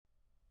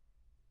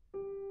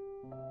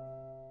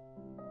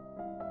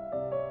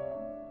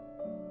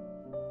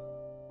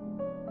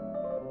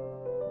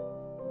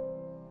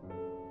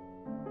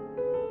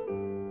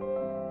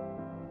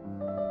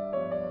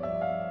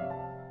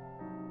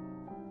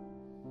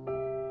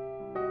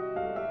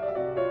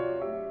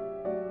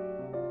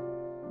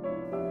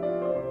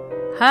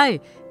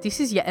Hi, this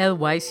is Yael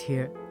Weiss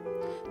here.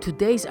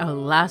 Today is our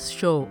last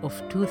show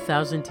of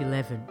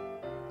 2011.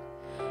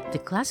 The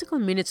Classical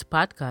Minutes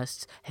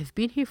podcasts have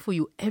been here for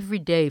you every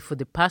day for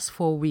the past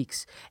 4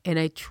 weeks, and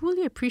I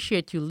truly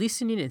appreciate you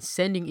listening and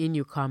sending in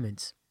your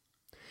comments.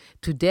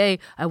 Today,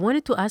 I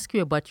wanted to ask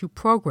you about your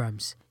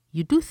programs.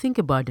 You do think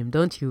about them,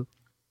 don't you?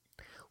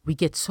 We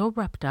get so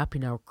wrapped up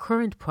in our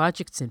current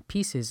projects and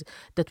pieces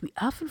that we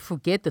often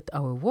forget that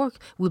our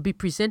work will be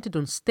presented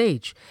on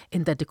stage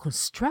and that the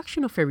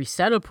construction of a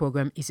recital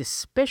program is a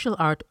special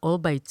art all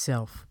by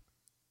itself.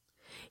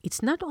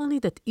 It's not only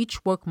that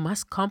each work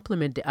must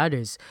complement the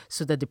others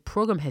so that the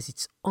program has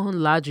its own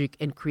logic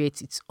and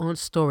creates its own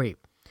story,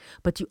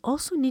 but you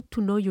also need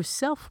to know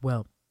yourself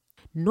well.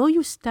 Know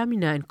your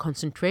stamina and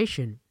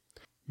concentration.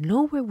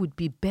 Know where would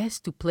be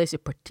best to place a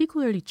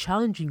particularly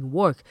challenging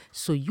work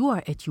so you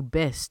are at your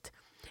best,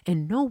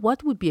 and know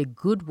what would be a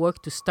good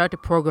work to start a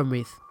program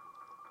with.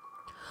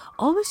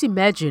 Always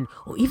imagine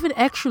or even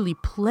actually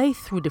play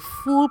through the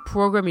full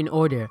program in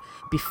order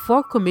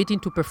before committing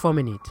to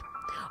performing it.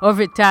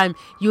 Over time,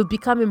 you'll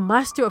become a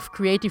master of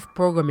creative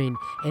programming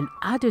and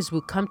others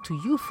will come to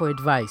you for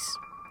advice.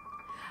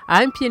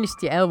 I'm pianist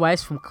Yael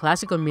Weiss from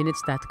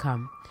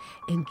ClassicalMinutes.com.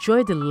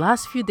 Enjoy the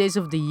last few days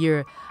of the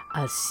year.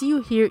 I'll see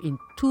you here in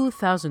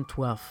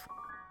 2012.